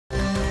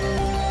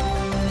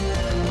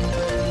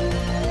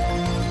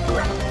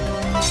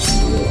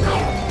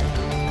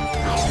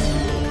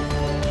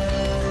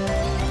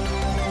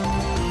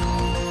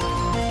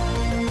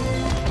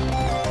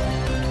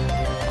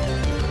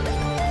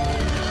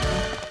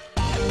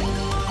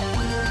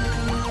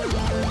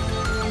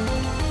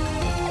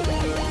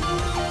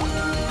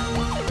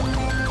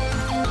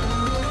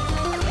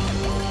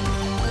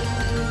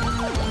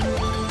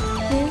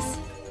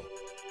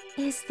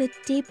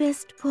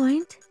steepest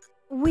point?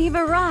 We've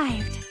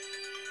arrived.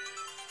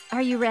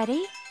 Are you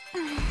ready?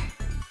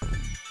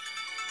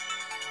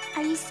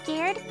 Are you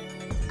scared?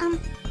 You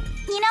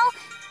know,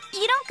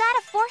 you don't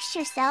gotta force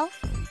yourself.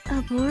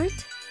 Abort?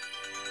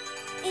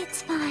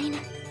 It's fine.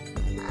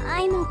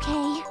 I'm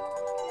okay.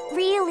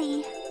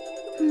 Really.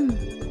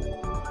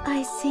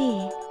 I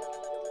see.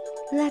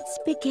 Let's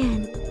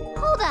begin.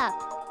 Hold up.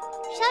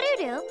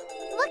 Sharudu,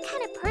 what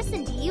kind of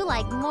person do you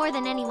like more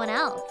than anyone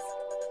else?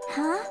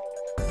 Huh?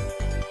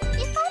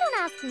 If I don't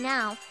ask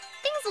now,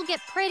 things will get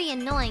pretty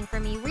annoying for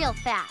me real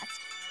fast.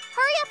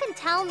 Hurry up and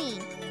tell me.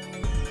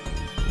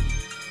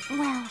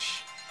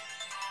 Welsh.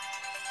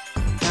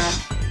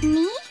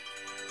 Me?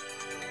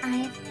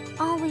 I've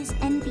always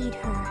envied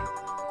her.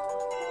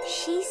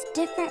 She's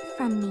different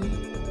from me.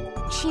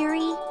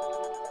 Cheery,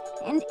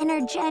 and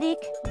energetic,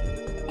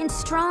 and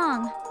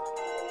strong.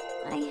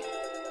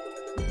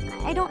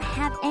 I don't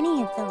have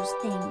any of those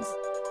things.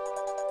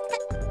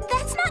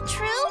 That's not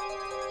true!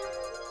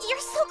 You're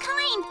so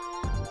kind!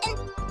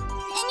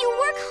 And you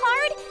work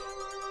hard,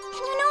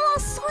 and you know all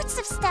sorts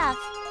of stuff.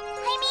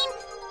 I mean,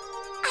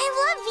 I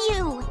love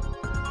you!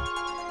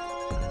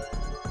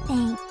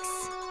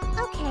 Thanks.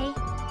 Okay,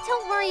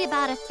 don't worry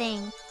about a thing.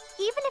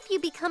 Even if you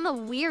become a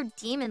weird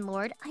demon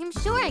lord, I'm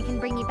sure I can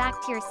bring you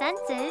back to your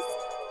senses.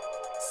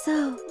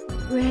 So,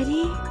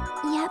 ready?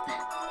 Yep.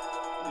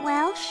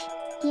 Welsh?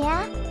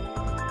 Yeah?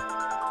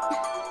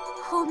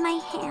 Hold my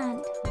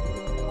hand.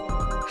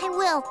 I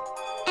will.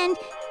 And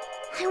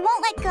I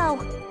won't let go.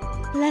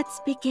 Let's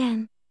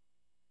begin.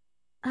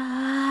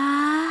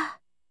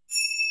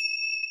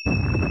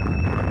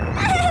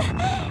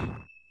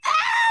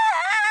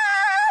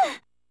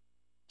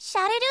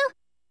 Sharudu?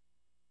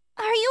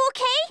 Are you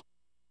okay?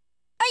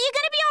 Are you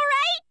gonna be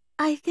alright?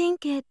 I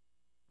think it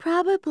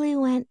probably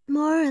went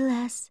more or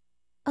less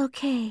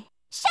okay.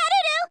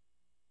 Sharudu!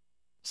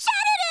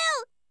 Sharudu!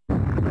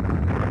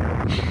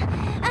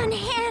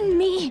 Unhand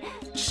me,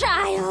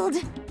 child!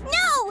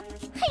 No!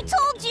 I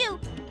told you!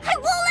 I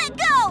won't let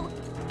go!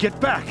 Get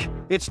back!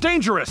 It's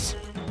dangerous!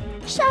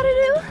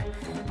 Sharudu!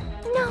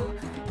 No,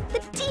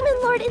 the demon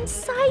lord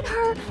inside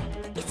her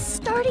is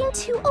starting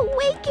to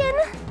awaken.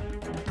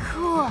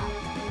 Cool.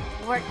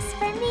 Works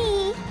for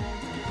me.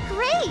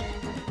 Great!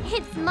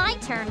 It's my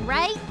turn,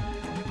 right?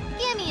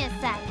 Give me a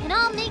sec, and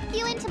I'll make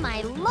you into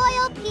my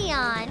loyal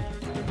peon.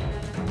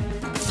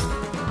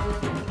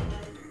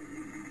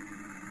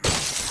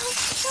 So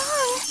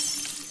strong.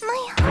 My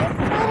heart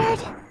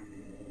fluttered.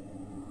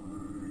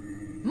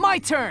 My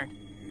turn!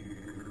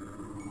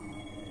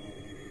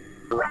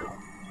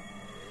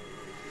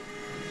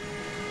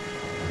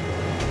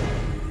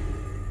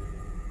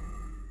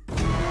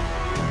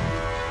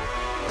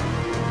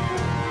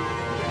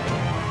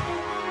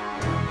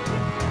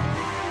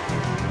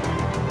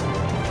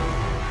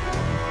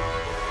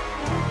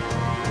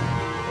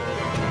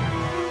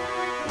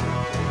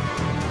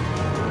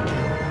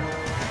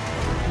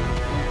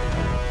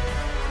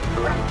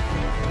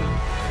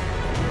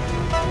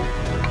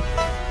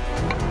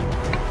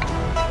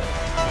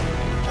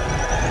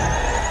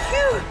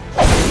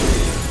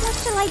 What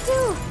shall I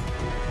do?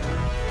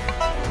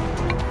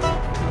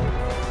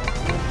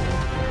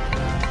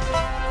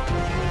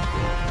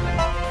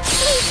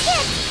 Please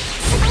stick!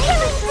 I'm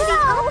going for the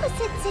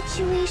opposite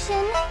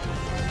situation.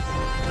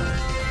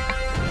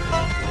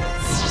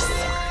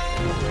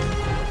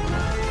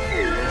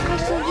 I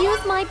shall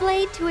use my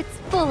blade to its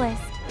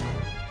fullest.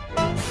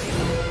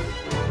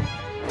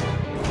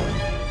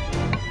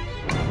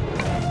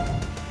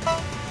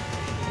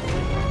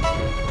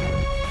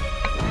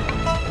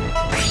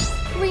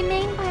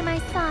 Remain by my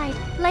side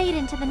late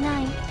into the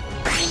night.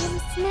 I am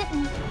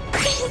smitten.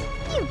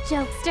 You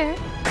jokester.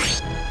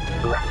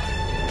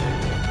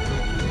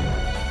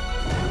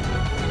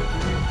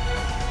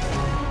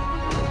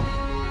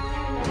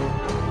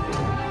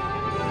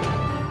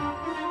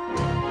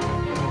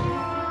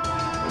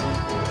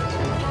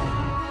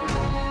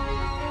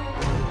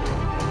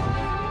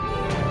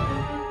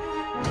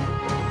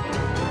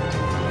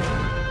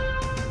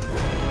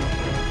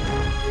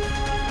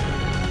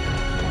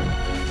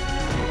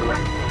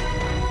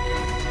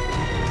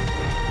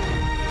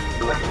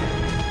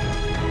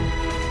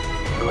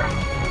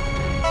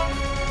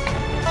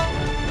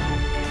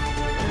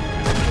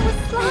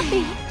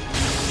 Sloppy.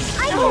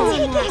 I can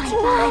take it.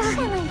 What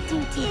shall I do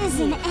is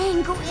in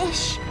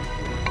anguish.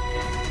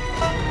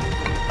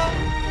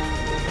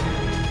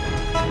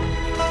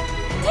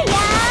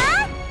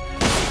 Yeah?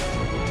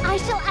 I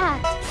shall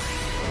act.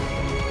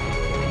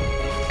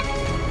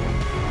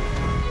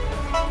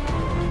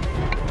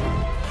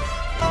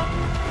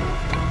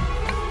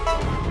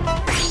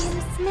 I am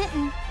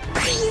smitten.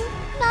 Do you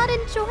not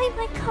enjoy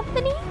my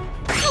company?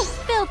 How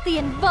filthy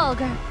and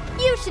vulgar.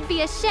 You should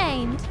be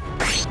ashamed.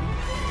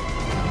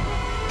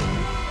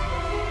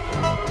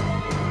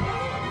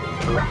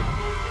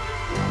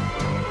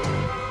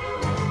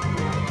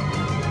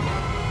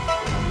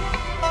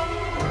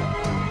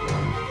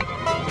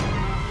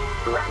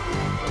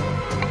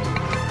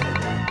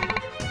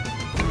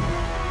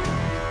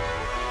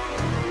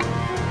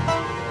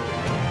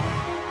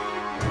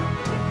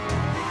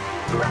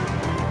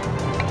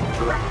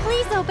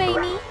 Please obey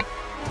me.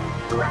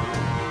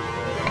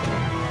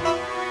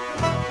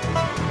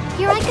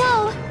 Here I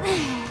go.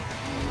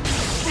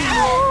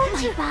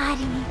 My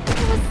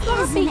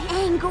body is in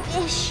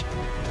anguish.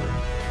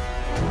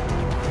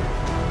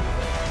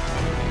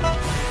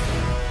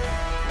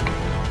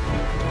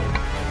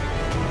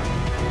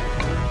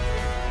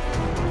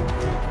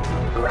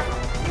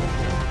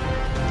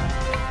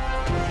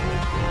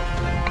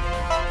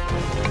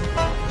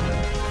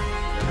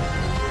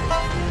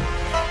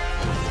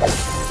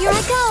 Here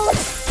I go.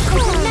 I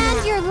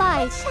demand your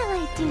life. What shall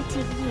I do to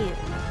you?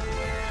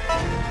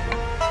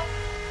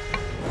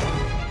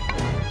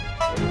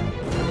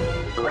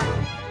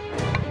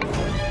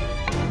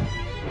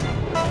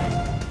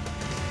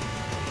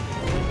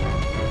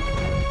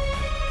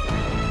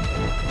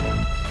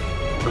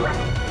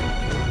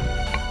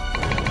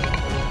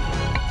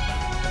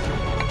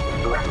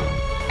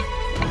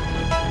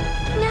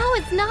 Now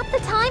is not the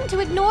time to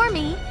ignore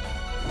me.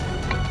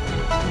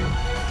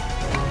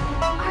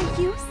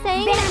 Are you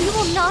saying that you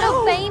will not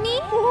obey me?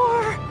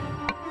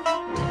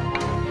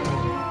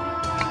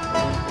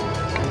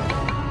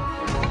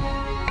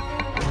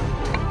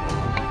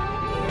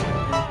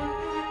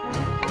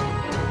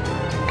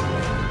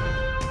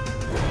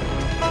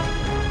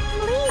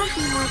 Please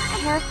be more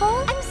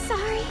careful. I'm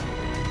sorry.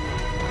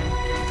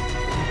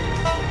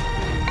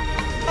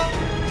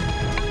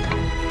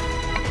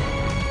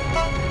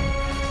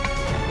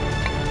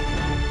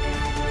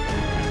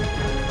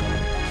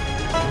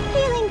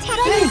 Feeling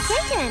taken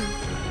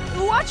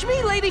decision. Watch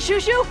me, Lady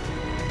chou-chou!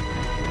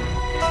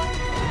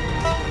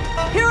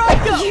 Here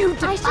I go! You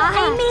I shall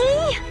defy act.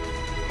 me?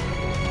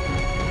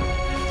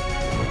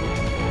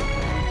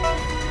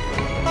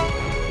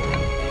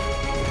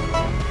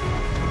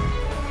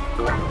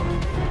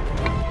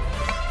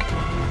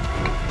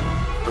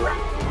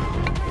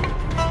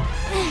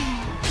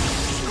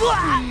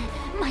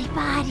 My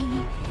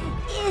body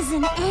is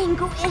in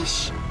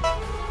anguish.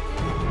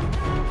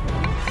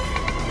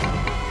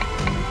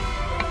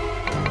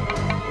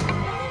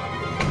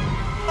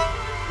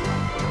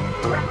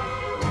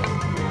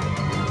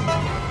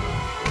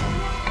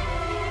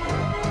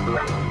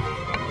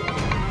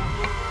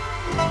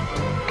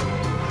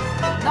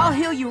 I'll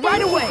heal you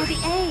right Thank you away! for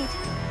the aid.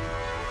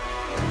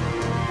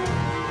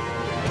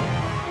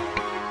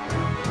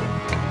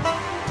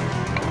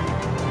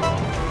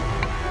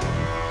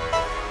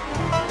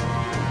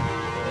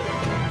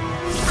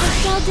 I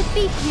shall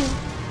defeat you,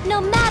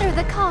 no matter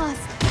the cost.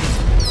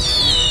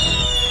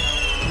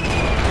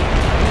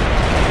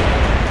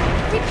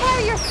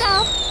 Prepare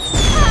yourself.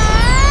 I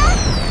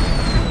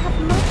have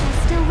much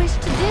I still wish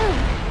to do.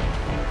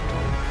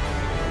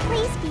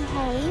 Please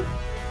behave.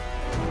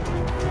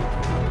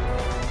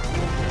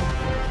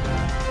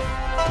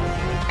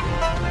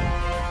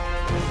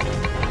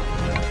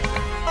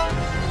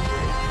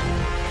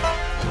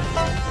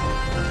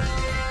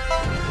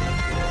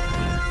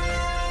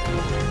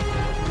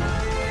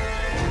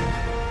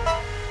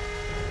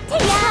 Try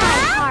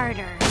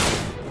harder.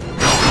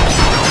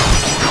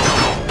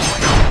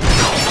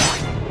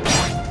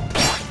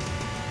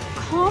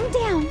 Calm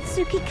down,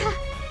 Tsukika.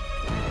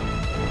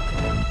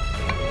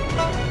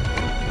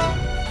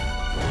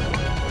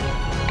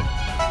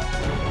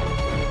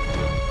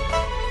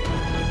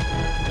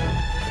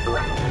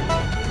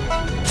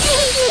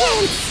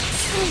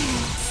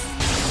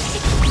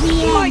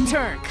 My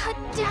turn! Cut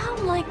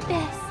down like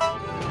this.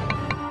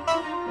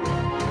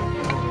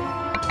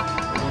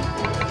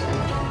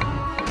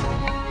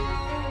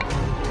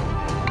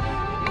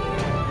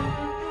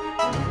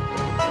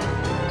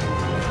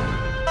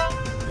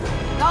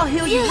 I'll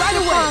heal you right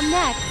Fall away!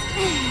 next.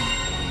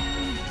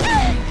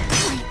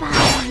 My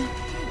body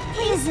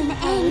is in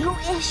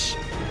anguish.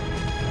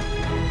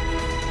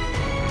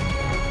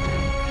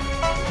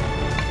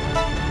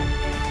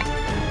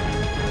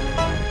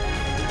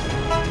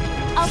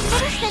 I'll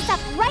finish this up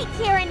right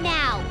here and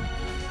now.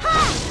 Ha!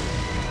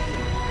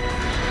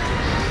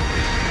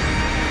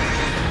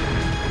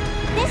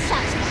 This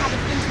shot should have an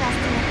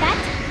interesting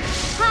effect.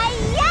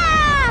 Hi-ya!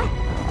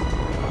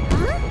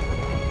 Huh?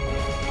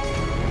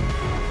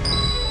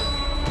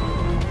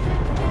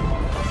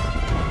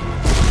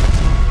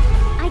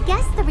 I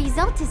guess the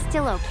result is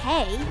still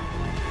okay.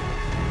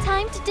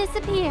 Time to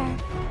disappear.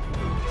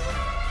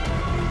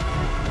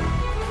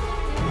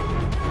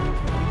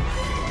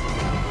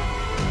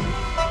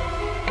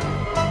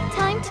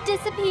 Time to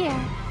disappear.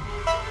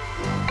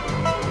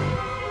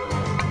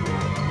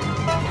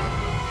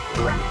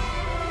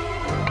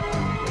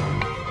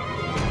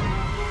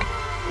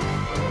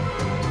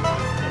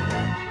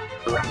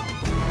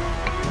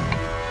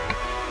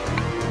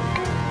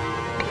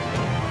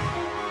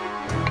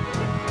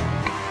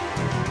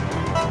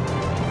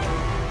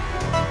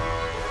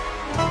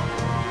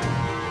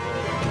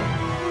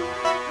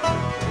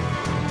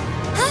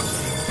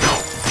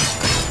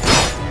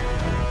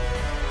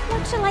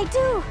 What shall I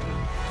do?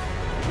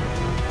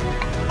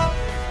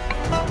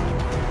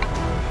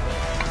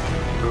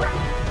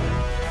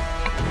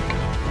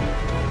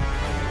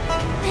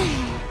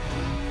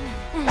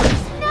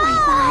 My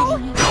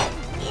body,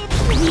 it's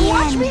the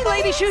end. Watch me,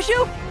 Lady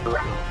Chou-chou!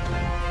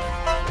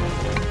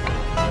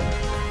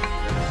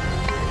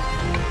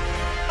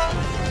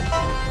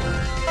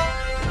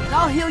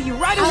 I'll heal you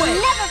right away! I'll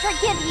never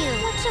forgive you!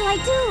 What shall I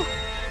do?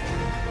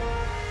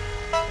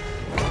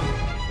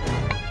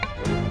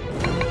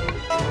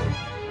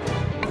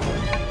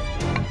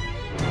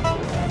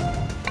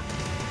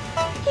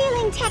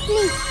 Healing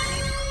technique!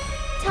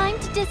 Time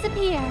to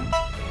disappear.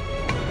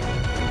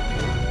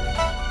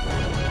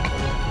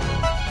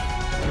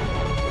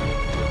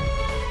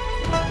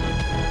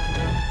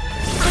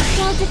 I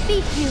shall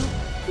defeat you,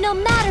 no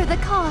matter the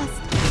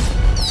cost.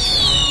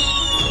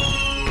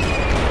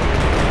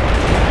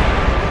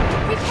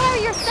 Prepare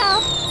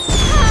yourself!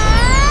 I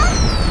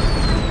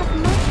have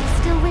much I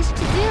still wish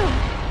to do.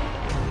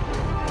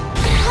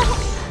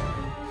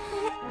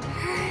 It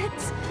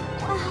hurts.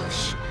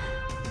 Welsh.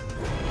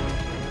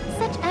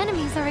 Such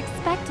enemies are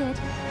expected.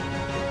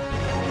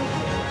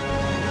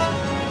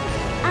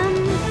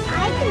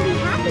 I can be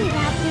happy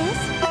about this.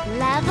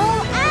 Level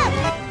up!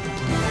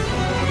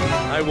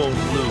 I won't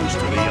lose to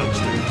the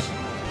youngsters.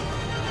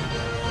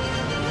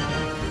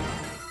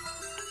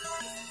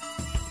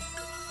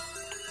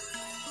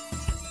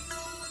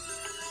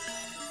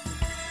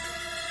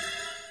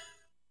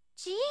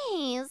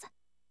 Jeez,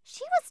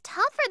 she was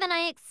tougher than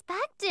I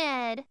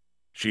expected.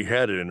 She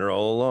had it in her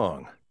all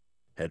along.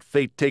 Had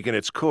fate taken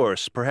its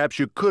course, perhaps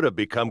you could have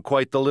become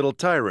quite the little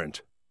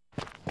tyrant.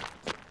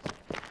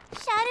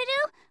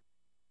 Shadow?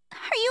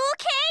 Are you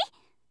okay?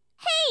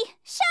 Hey,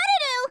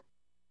 Shadow!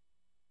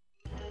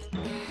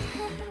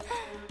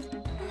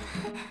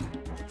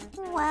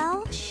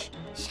 Welsh?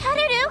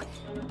 Shadow?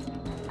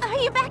 Are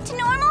you back to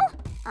normal?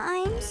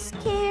 I'm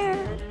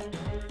scared.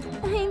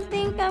 I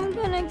think I'm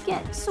gonna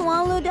get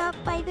swallowed up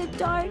by the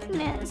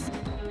darkness.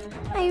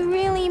 I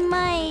really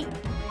might.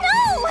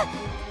 No!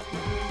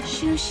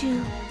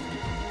 Chou-chou,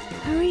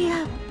 hurry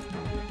up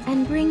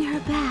and bring her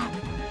back.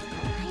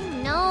 I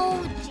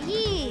know,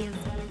 jeez.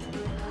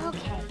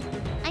 Okay,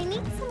 I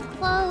need some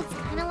clothes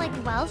kind of like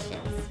Welsh's.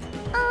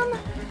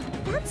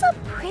 That's a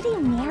pretty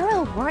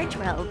narrow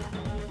wardrobe.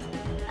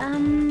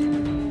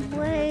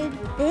 Would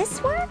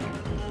this work?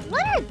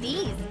 What are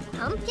these,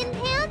 pumpkin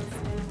pants?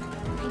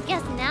 I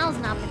guess now's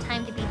not the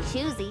time to be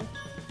choosy.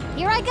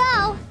 Here I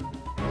go!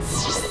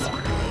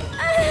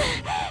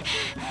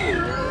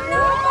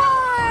 No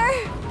more!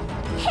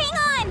 Hang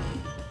on!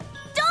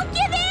 Don't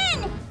give in!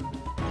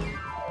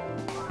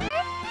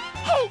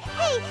 Hey!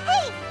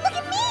 Look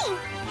at me!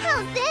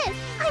 How's this?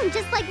 I'm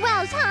just like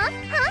Welsh, huh?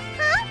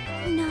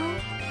 No,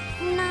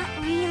 not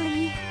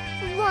really.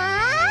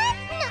 What?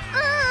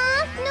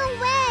 Nuh-uh, no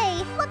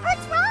way! What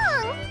part's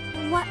wrong?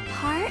 What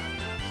part?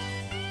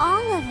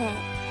 All of it.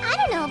 I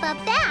don't know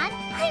about that.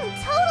 I'm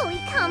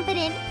totally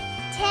confident.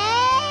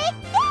 Take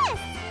this!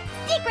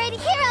 Secret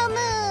hero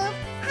move!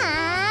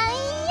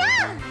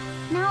 Hi-ya!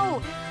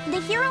 No, the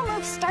hero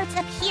move starts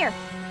up here,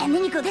 and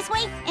then you go this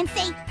way and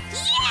say,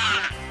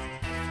 yeah!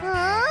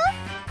 Huh?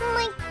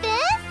 Like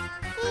this?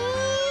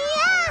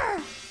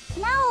 Yeah!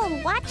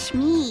 No, watch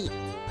me.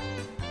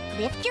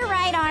 Lift your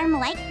right arm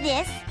like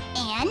this,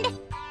 and...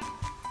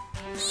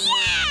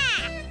 yeah!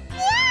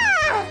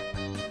 Yeah!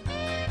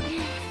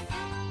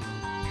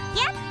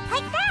 Yep,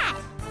 like that.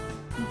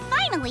 And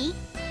finally, you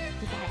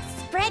gotta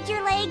spread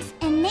your legs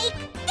and make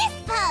this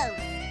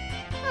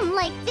pose.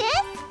 Like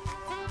this?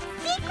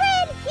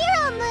 Secret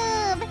hero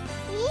move!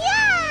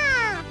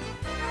 Yeah!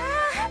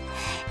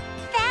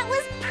 That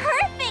was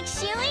perfect,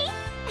 Shuey!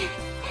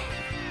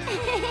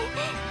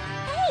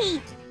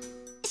 Hey,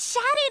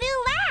 Shadow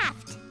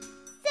laughed.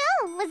 So,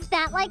 was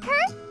that like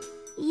her?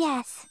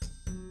 Yes,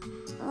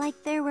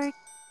 like there were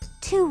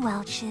two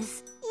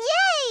Welches.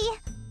 Yay!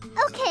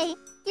 Okay,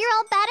 you're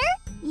all better?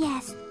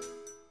 Yes,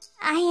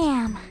 I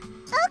am.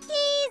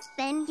 Okies,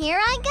 then here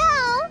I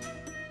go.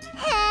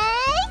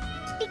 Hey,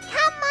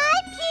 become my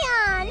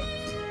peon.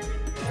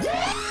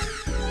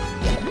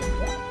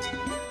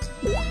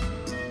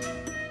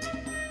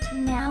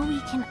 Now we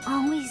can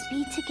always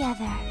be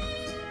together.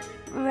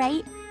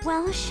 Right,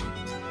 Welsh?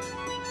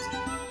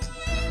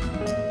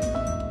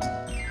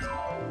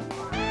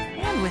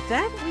 And with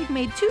that, we've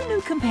made 2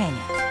 new companions.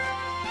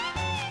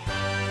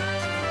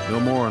 No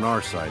more on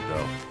our side,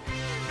 though.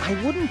 I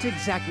wouldn't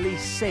exactly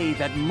say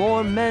that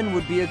more men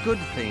would be a good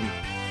thing.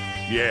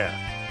 Yeah.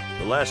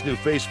 The last new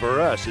face for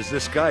us is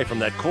this guy from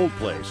that cold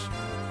place.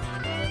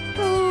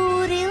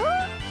 Poodle?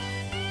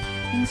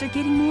 Things are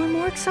getting more and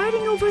more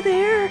exciting over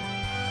there.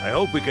 I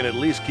hope we can at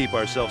least keep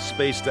ourselves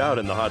spaced out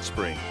in the hot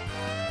spring.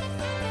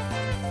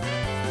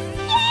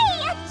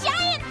 Yay, a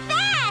giant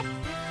bat!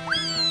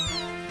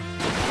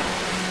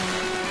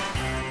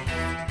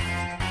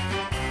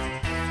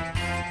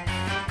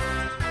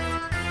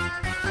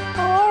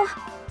 Oh,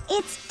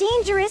 it's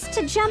dangerous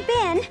to jump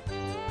in.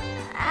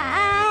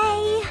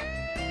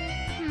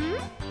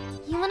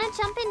 You wanna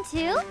jump in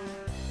too?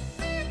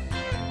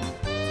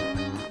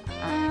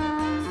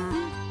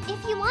 If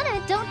you wanna,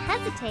 don't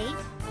hesitate.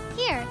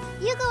 Here,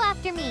 you go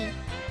after me.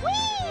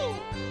 Whee!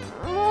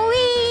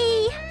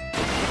 Wee!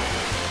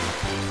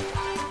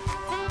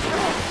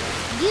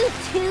 You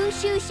too,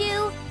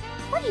 chou-chou?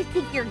 What do you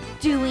think you're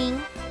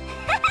doing?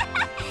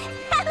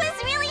 That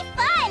was really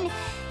fun!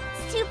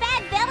 It's too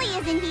bad Belly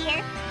isn't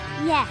here.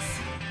 Yes,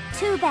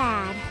 too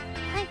bad.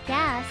 I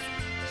guess.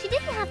 She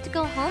didn't have to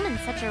go home in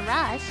such a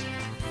rush.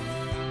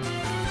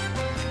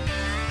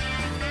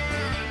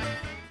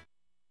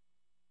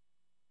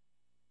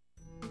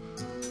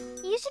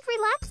 You should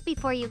relax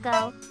before you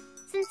go.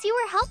 Since you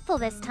were helpful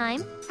this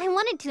time, I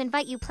wanted to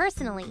invite you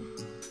personally.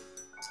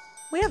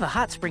 We have a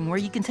hot spring where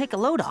you can take a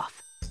load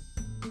off.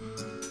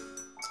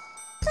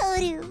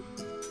 Hoodoo.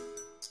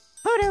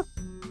 Hoodoo!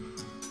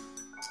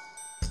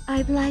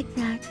 I'd like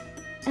that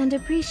and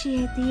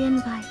appreciate the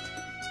invite.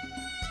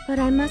 But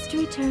I must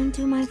return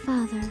to my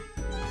father.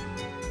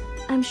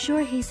 I'm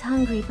sure he's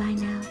hungry by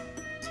now.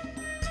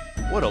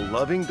 What a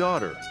loving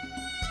daughter.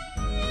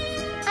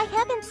 I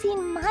haven't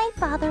seen my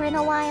father in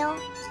a while.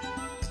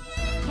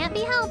 Can't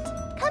be helped.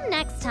 Come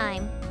next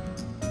time.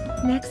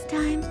 Next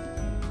time?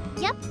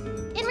 Yep.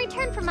 In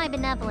return for my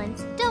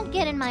benevolence, don't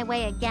get in my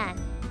way again.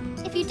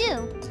 If you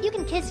do, you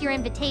can kiss your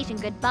invitation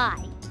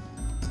goodbye.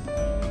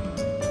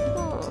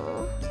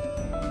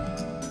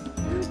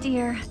 Oh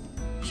dear.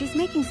 She's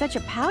making such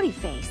a pouty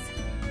face.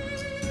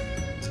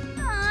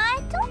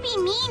 Aw, don't be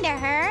mean to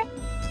her.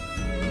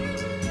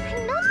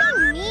 I'm not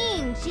being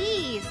mean,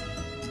 jeez.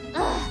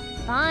 Ugh,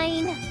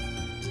 fine.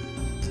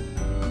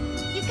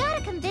 You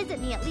gotta come visit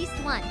me at least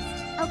once,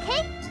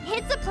 okay?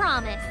 It's a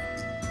promise.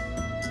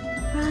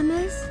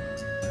 Promise?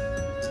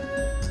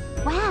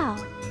 Wow,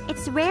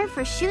 it's rare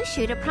for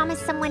chou-chou to promise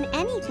someone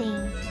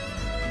anything.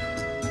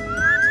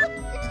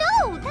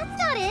 No, that's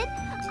not it.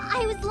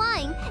 I was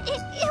lying.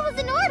 It was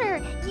an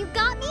order. You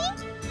got me?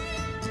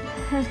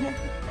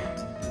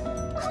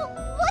 Oh,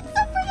 what's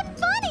so friggin'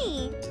 funny?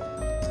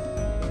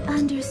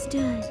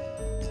 Understood.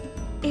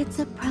 It's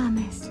a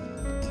promise.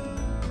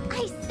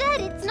 I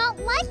said it's not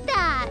like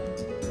that.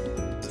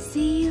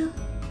 See you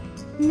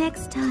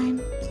next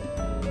time.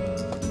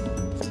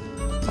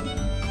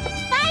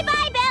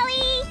 Bye-bye,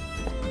 Belly!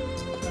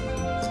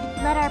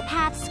 Let our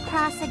paths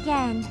cross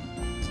again.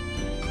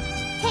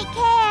 Take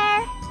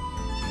care!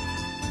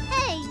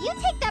 Hey, you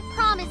take that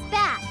promise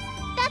back.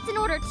 That's an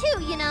order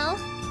too, you know.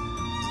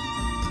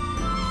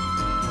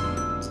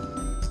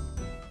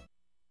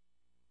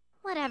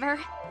 Whatever.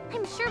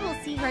 I'm sure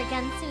we'll see her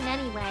again soon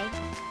anyway.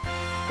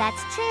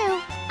 That's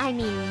true. I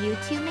mean, you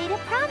two made a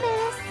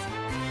promise.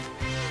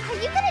 Are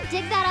you gonna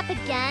dig that up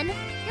again?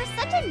 You're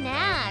such a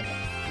nag.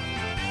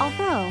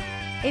 Although,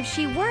 if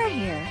she were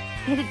here,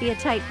 it'd be a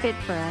tight fit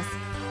for us.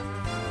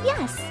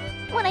 Yes,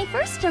 when I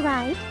first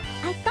arrived,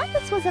 I thought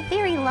this was a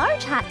very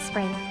large hot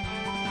spring.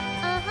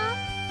 Uh-huh.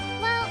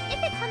 Well,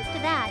 if it comes to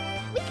that,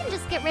 we can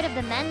just get rid of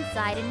the men's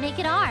side and make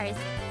it ours.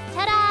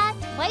 Ta-da!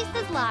 Twice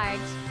as large.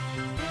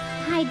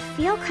 I'd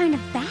feel kind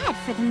of bad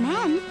for the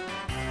men.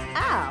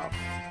 Oh,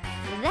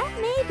 that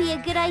may be a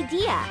good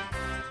idea.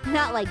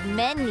 Not like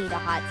men need a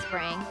hot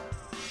spring.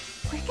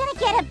 We're gonna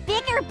get a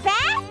bigger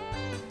bath?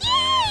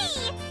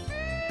 Yay!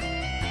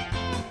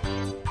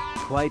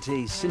 Quite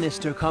a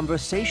sinister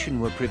conversation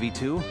we're privy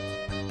to.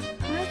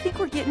 I think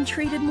we're getting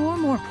treated more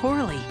and more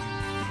poorly.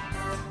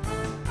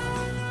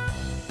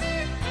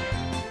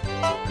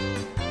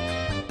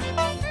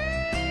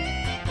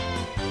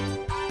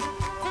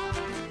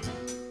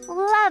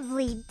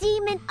 Lovely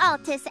Demon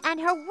Altis and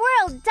her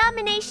World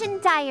Domination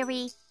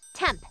Diary.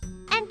 Temp,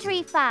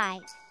 Entry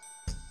 5.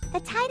 The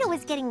title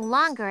was getting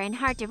longer and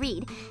hard to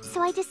read,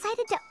 so I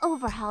decided to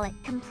overhaul it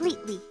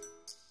completely.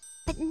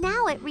 But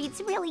now it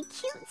reads really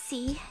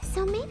cutesy,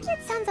 so maybe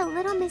it sounds a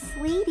little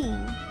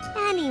misleading.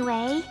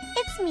 Anyway,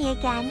 it's me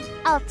again,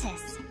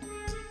 Altis.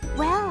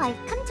 Well,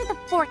 I've come to the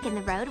fork in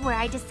the road where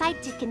I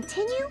decide to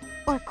continue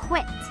or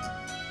quit.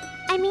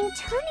 I mean,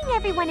 turning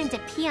everyone into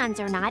peons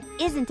or not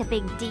isn't a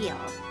big deal.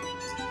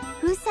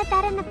 Who said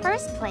that in the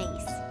first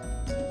place?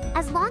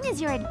 As long as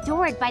you're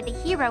adored by the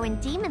hero and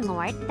Demon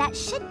Lord, that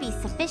should be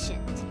sufficient.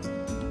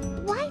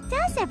 Why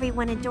does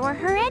everyone adore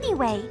her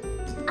anyway?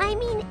 I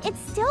mean, it's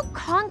still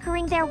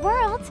conquering their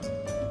world.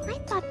 I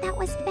thought that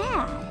was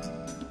bad.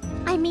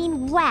 I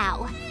mean,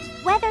 wow.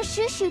 Whether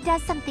chou-chou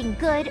does something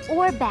good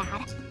or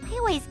bad, I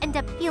always end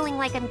up feeling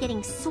like I'm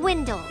getting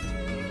swindled.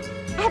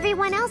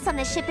 Everyone else on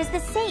the ship is the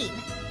same.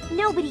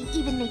 Nobody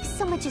even makes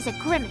so much as a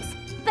grimace,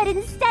 but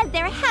instead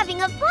they're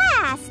having a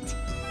blast!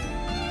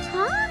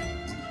 Huh?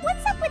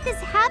 What's up with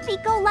this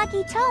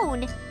happy-go-lucky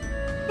tone?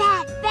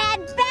 Bad, bad,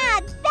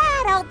 bad,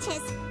 bad,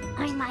 Altis!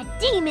 I'm a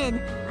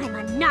demon! I'm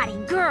a naughty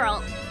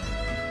girl!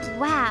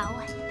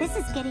 Wow, this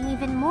is getting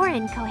even more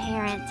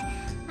incoherent.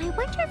 I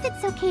wonder if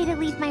it's okay to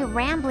leave my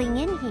rambling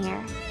in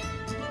here.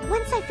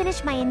 Once I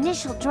finish my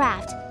initial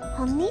draft,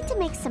 I'll need to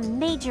make some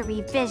major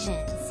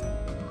revisions.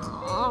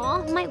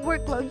 Aw, my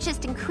workload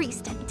just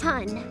increased a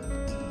ton.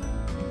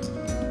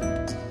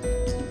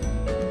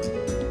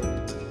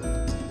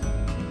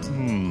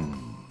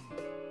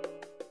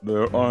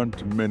 There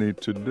aren't many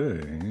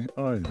today,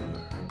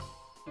 either.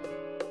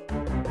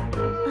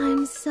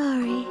 I'm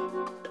sorry.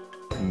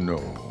 No.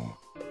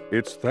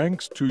 It's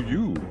thanks to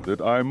you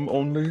that I'm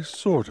only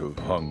sort of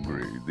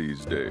hungry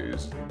these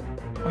days.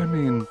 I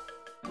mean,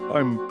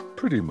 I'm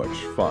pretty much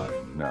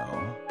fine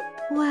now.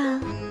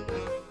 Well,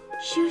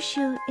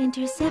 chou-chou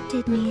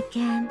intercepted me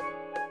again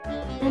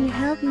and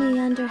held me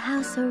under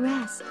house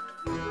arrest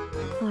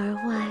for a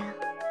while.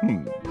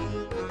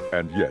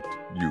 And yet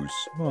you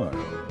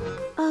smile.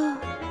 Oh,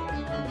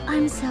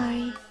 I'm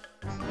sorry.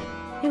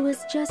 It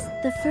was just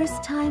the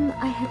first time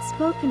I had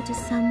spoken to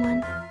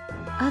someone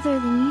other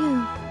than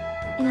you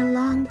in a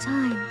long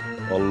time.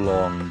 A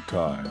long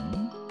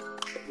time?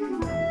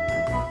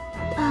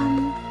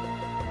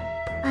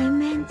 I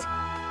meant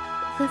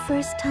the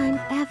first time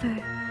ever.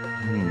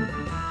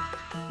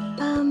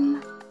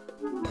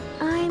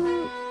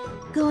 I'm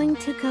going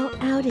to go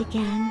out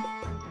again.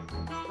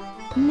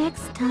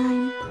 Next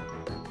time,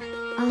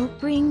 I'll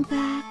bring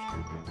back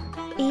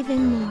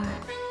even more.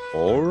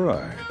 All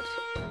right.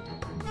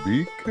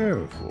 Be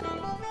careful.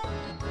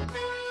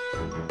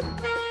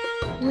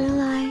 Will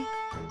I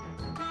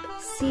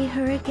see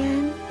her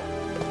again?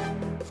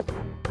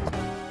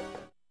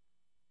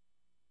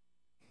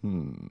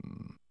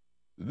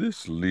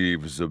 This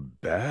leaves a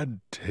bad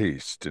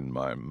taste in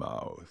my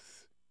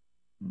mouth.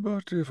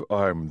 But if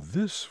I'm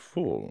this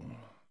full,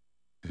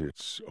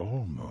 it's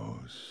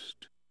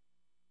almost...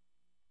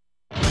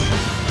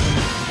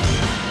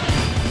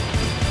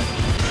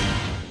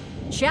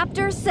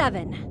 Chapter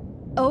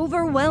 7.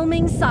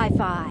 Overwhelming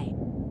Sci-Fi.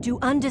 Do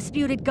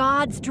undisputed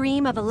gods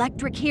dream of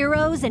electric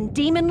heroes and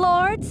demon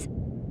lords?